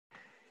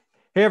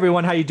Hey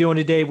everyone, how you doing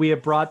today? We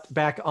have brought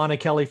back Anna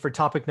Kelly for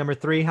topic number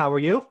 3. How are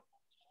you?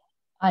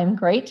 I'm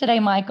great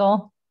today,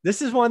 Michael.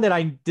 This is one that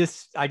I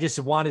just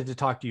wanted to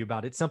talk to you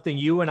about. It's something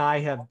you and I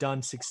have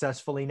done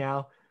successfully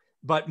now,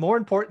 but more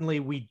importantly,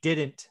 we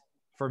didn't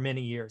for many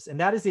years. And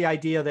that is the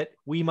idea that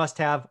we must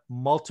have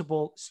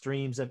multiple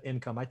streams of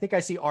income. I think I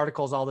see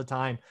articles all the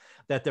time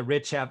that the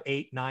rich have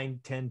 8, 9,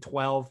 10,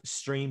 12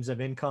 streams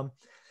of income.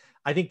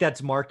 I think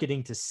that's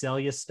marketing to sell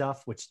you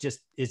stuff, which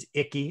just is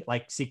icky,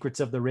 like secrets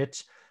of the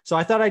rich. So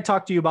I thought I'd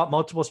talk to you about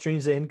multiple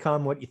streams of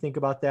income, what you think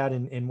about that,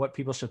 and what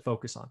people should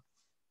focus on.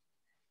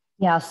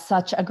 Yeah,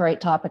 such a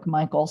great topic,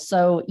 Michael.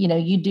 So,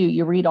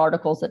 you read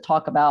articles that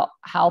talk about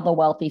how the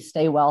wealthy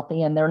stay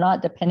wealthy, and they're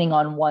not depending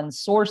on one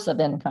source of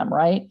income,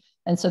 right?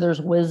 And so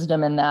there's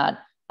wisdom in that.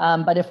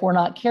 But if we're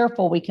not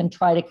careful, we can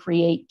try to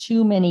create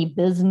too many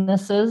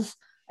businesses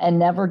and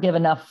never give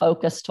enough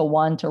focus to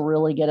one to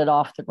really get it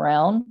off the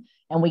ground.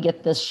 And we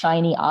get this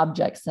shiny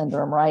object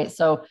syndrome, right?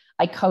 So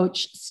I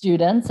coach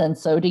students, and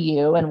so do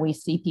you. And we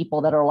see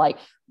people that are like,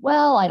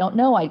 well, I don't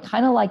know. I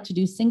kind of like to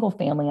do single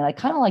family and I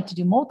kind of like to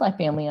do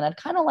multifamily and I'd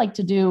kind of like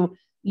to do,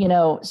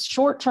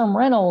 short-term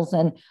rentals.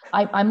 And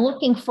I'm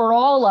looking for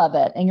all of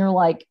it. And you're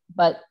like,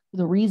 but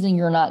the reason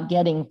you're not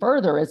getting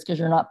further is because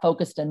you're not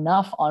focused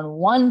enough on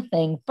one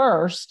thing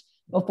first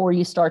before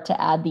you start to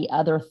add the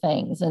other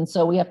things. And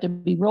so we have to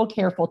be real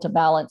careful to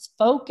balance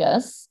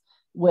focus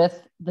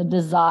with the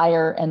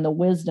desire and the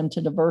wisdom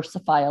to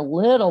diversify a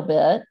little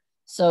bit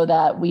so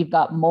that we've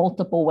got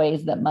multiple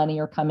ways that money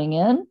are coming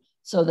in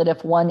so that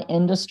if one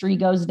industry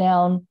goes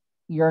down,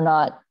 you're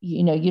not,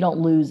 you don't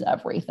lose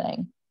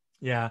everything.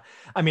 Yeah.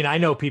 I mean, I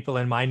know people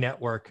in my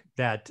network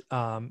that,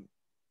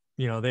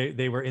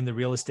 they were in the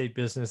real estate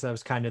business. That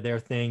was kind of their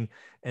thing.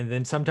 And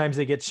then sometimes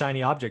they get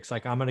shiny objects.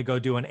 Like I'm going to go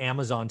do an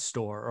Amazon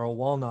store or a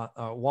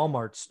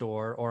Walmart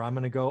store, or I'm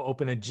going to go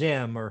open a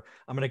gym, or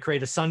I'm going to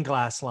create a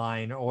sunglass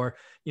line, or,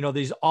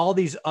 all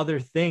these other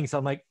things.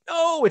 I'm like,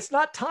 no, it's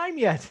not time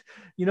yet.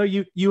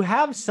 You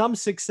have some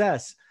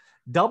success,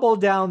 double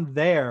down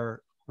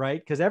there. Right.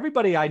 Because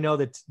everybody I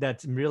know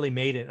that's really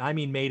made it, I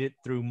mean, made it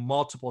through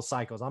multiple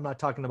cycles. I'm not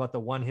talking about the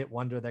one hit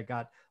wonder that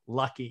got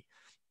lucky.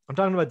 I'm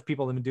talking about the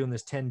people that have been doing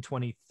this 10,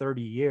 20,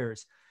 30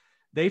 years.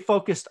 They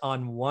focused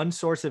on one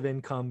source of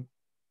income,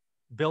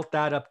 built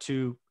that up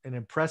to an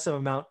impressive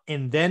amount,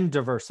 and then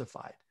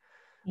diversified.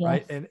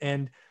 Right. Yes.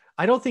 And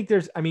I don't think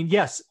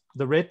yes,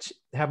 the rich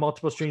have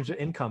multiple streams of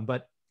income,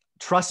 but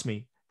trust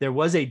me, there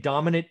was a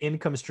dominant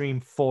income stream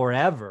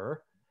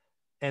forever,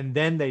 and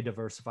then they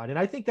diversified. And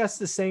I think that's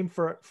the same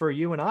for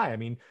you and I. I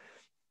mean,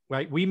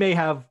 right. We may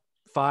have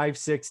 5,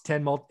 6,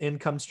 10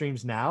 income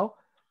streams now,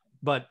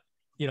 but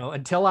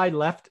until I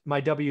left my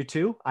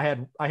W-2, I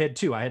had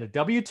two. I had a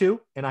W-2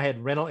 and I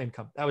had rental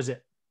income. That was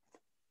it.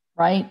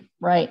 Right.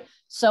 Right.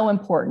 So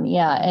important.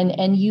 Yeah.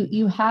 And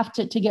you have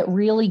to get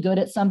really good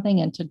at something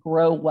and to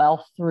grow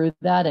wealth through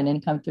that and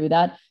income through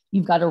that,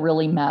 you've got to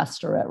really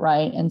master it.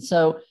 Right. And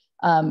so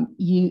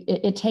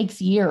it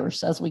takes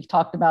years, as we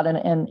talked about in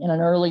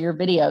an earlier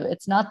video.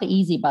 It's not the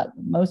easy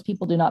button. Most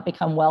people do not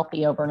become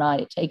wealthy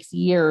overnight. It takes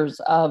years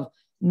of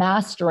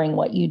mastering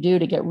what you do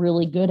to get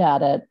really good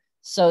at it,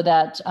 so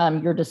that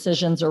your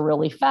decisions are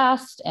really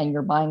fast and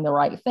you're buying the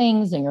right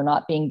things and you're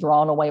not being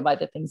drawn away by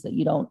the things that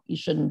you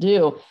shouldn't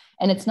do.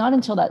 And it's not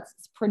until that's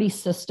pretty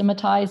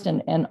systematized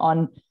and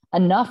on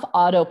enough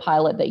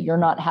autopilot that you're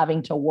not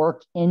having to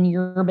work in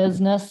your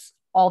business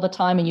all the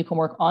time and you can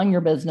work on your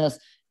business,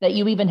 that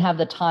you even have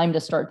the time to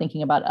start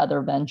thinking about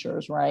other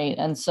ventures, right?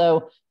 And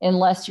so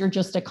unless you're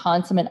just a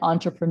consummate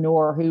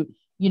entrepreneur who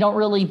you don't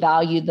really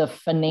value the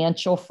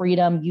financial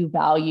freedom, you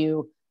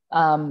value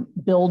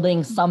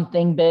building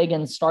something big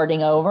and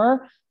starting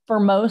over. For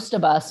most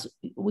of us,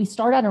 we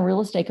start out in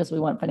real estate because we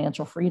want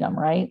financial freedom,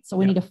 right? So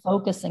we need to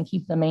focus and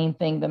keep the main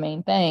thing, the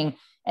main thing.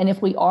 And if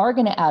we are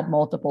going to add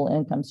multiple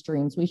income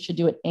streams, we should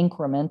do it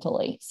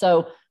incrementally.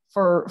 So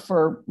for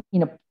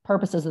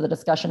purposes of the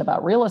discussion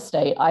about real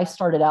estate, I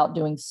started out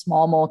doing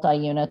small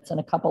multi-units and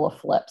a couple of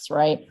flips,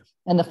 right?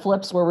 And the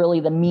flips were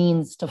really the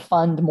means to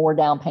fund more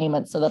down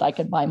payments so that I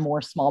could buy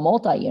more small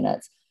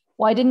multi-units.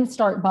 Well, I didn't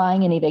start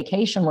buying any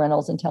vacation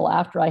rentals until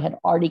after I had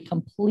already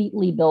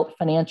completely built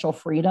financial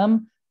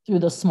freedom through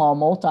the small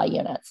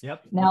multi-units.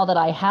 Yep. Now that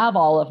I have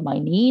all of my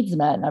needs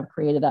met and I've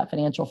created that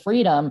financial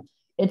freedom,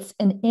 it's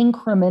an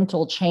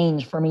incremental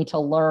change for me to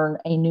learn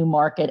a new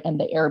market and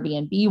the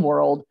Airbnb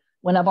world.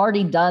 When I've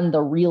already done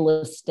the real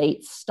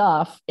estate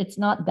stuff, it's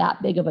not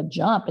that big of a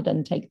jump. It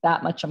doesn't take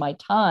that much of my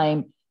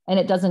time, and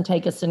it doesn't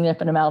take a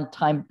significant amount of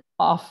time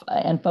off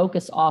and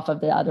focus off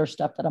of the other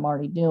stuff that I'm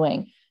already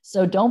doing.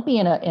 So don't be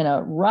in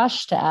a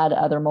rush to add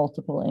other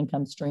multiple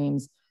income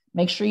streams.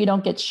 Make sure you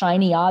don't get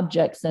shiny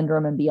object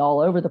syndrome and be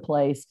all over the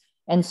place,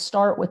 and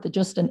start with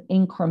just an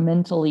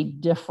incrementally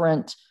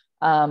different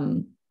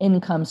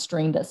income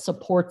stream that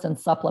supports and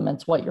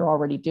supplements what you're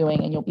already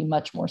doing, and you'll be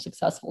much more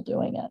successful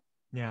doing it.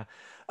 Yeah.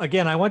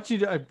 Again, I want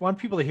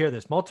people to hear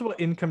this. Multiple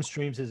income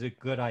streams is a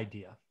good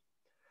idea.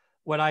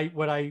 What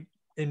I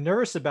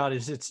nervous about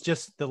is it's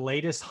just the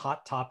latest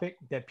hot topic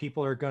that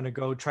people are going to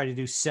go try to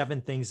do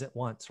 7 things at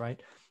once,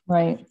 right?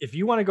 Right. If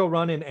you want to go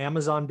run an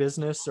Amazon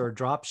business or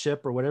drop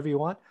ship or whatever you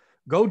want,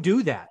 go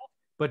do that.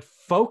 But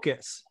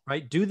focus,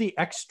 right? Do the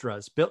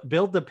extras,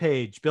 build the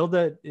page, build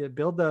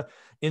the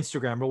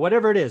Instagram or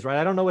whatever it is, right?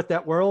 I don't know what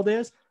that world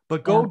is,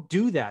 but go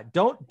do that.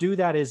 Don't do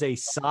that as a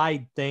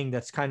side thing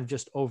that's kind of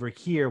just over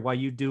here while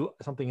you do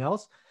something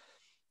else.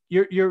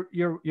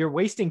 You're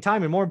wasting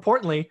time. And more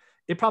importantly,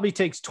 it probably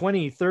takes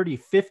 20, 30,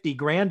 50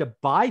 grand to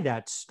buy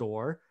that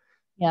store.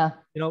 Yeah.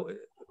 You know,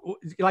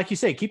 like you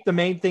say, keep the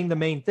main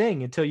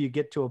thing until you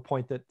get to a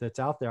point that's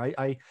out there.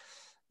 I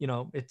you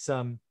know, it's,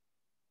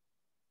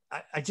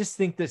 I just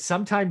think that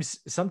sometimes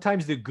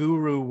the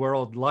guru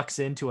world lucks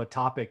into a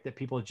topic that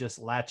people just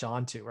latch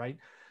onto, right?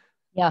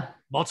 Yeah.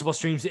 Multiple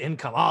streams of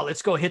income. Oh,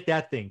 let's go hit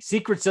that thing.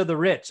 Secrets of the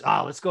rich.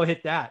 Oh, let's go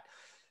hit that.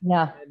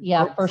 Yeah.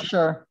 Yeah, for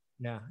sure.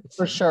 Yeah.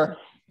 For sure.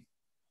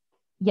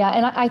 Yeah.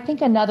 And I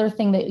think another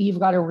thing that you've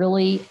got to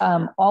really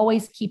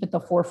always keep at the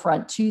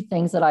forefront, 2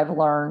 things that I've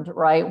learned,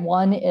 right?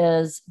 One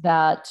is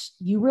that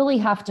you really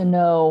have to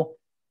know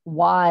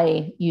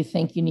why you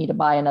think you need to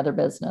buy another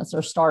business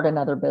or start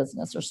another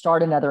business or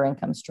start another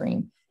income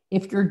stream.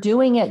 If you're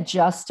doing it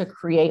just to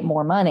create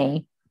more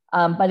money,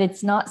 but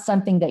it's not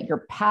something that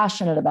you're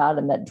passionate about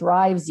and that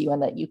drives you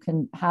and that you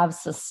can have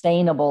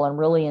sustainable and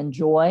really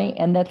enjoy,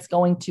 and that's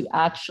going to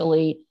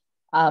actually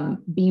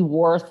be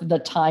worth the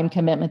time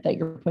commitment that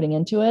you're putting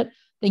into it,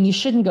 then you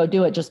shouldn't go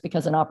do it just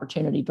because an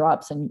opportunity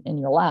drops in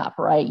your lap,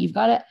 right? You've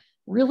got to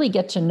really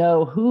get to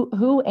know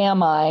who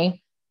am I?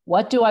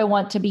 What do I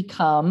want to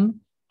become?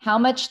 How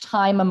much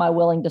time am I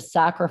willing to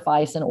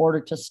sacrifice in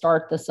order to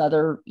start this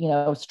other,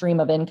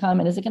 stream of income?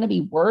 And is it going to be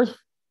worth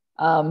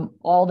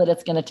all that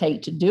it's going to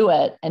take to do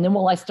it? And then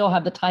will I still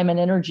have the time and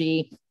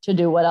energy to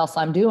do what else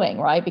I'm doing,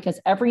 right? Because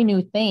every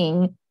new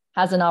thing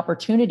has an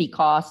opportunity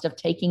cost of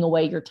taking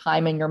away your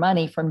time and your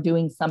money from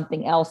doing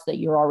something else that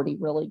you're already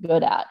really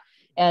good at.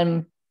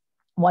 And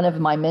one of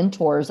my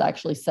mentors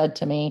actually said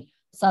to me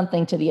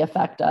something to the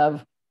effect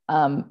of,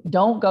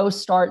 don't go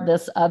start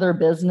this other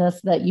business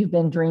that you've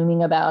been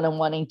dreaming about and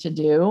wanting to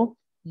do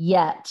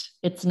yet.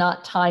 It's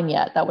not time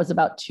yet. That was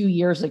about 2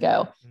 years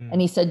ago.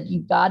 And he said,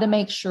 you've got to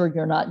make sure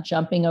you're not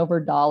jumping over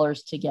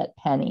dollars to get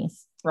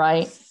pennies,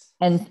 right?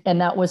 And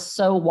that was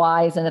so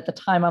wise. And at the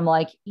time I'm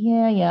like,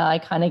 yeah, I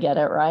kind of get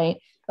it, right?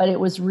 But it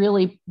was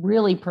really,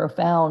 really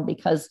profound,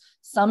 because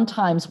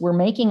sometimes we're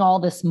making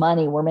all this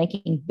money, we're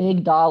making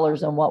big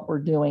dollars on what we're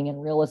doing in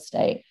real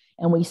estate,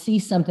 and we see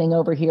something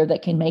over here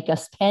that can make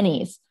us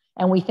pennies.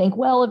 And we think,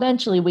 well,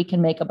 eventually we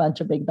can make a bunch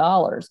of big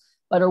dollars.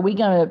 But are we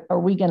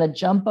gonna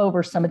jump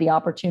over some of the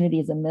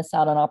opportunities and miss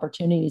out on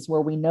opportunities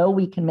where we know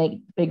we can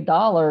make big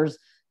dollars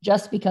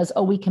just because,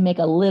 we can make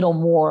a little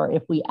more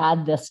if we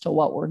add this to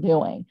what we're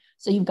doing?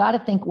 So you've got to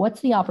think,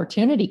 what's the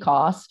opportunity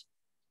cost?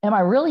 Am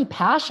I really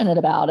passionate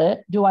about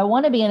it? Do I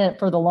want to be in it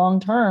for the long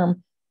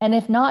term? And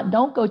if not,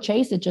 don't go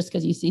chase it just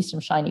because you see some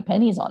shiny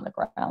pennies on the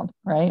ground,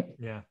 right?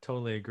 Yeah,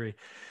 totally agree.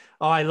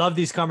 Oh, I love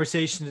these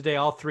conversations today.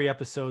 All 3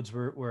 episodes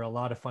were a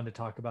lot of fun to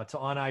talk about. So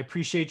Anna, I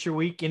appreciate your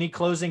week. Any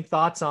closing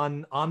thoughts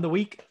on the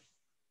week?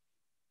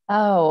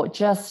 Oh,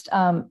 just,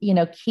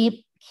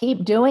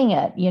 keep doing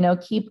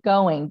it, keep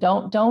going.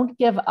 Don't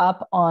give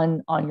up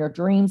on your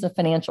dreams of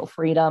financial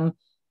freedom.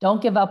 Don't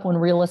give up when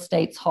real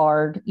estate's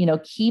hard.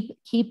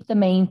 Keep the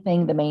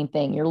main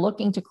thing. You're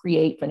looking to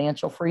create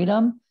financial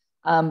freedom.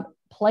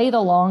 Play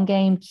the long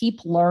game,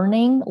 keep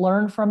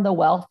learn from the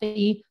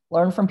wealthy,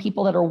 learn from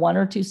people that are 1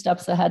 or 2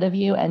 steps ahead of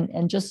you,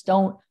 and just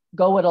don't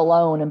go it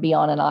alone and be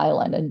on an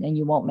island, and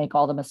you won't make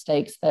all the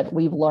mistakes that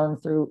we've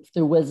learned through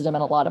wisdom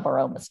and a lot of our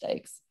own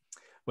mistakes.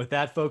 With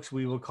that, folks,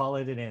 we will call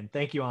it an end.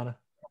 Thank you, Anna.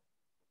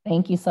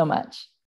 Thank you so much.